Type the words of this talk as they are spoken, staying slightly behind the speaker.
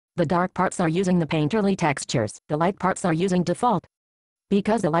The dark parts are using the painterly textures. The light parts are using default.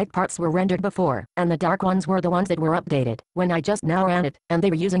 Because the light parts were rendered before, and the dark ones were the ones that were updated when I just now ran it, and they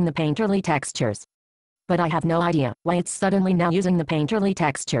were using the painterly textures. But I have no idea why it's suddenly now using the painterly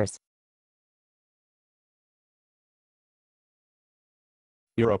textures.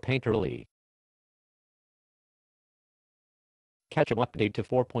 Euro painterly. Catch-up update to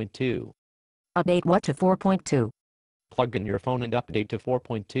 4.2. Update what to 4.2? Plug in your phone and update to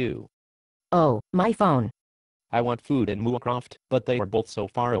 4.2. Oh, my phone. I want food and Moorcroft, but they are both so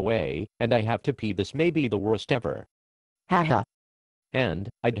far away, and I have to pee. This may be the worst ever. Haha. And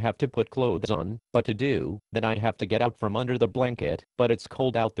I'd have to put clothes on, but to do that I'd have to get out from under the blanket, but it's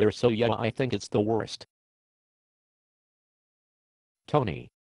cold out there, so yeah, I think it's the worst. Tony.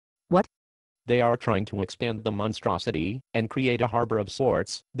 What? They are trying to expand the monstrosity and create a harbor of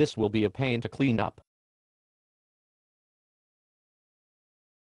sorts. This will be a pain to clean up.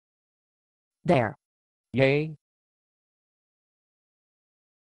 There. Yay.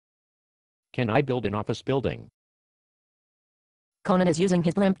 Can I build an office building? Conan is using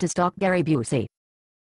his blimp to stalk Gary Busey.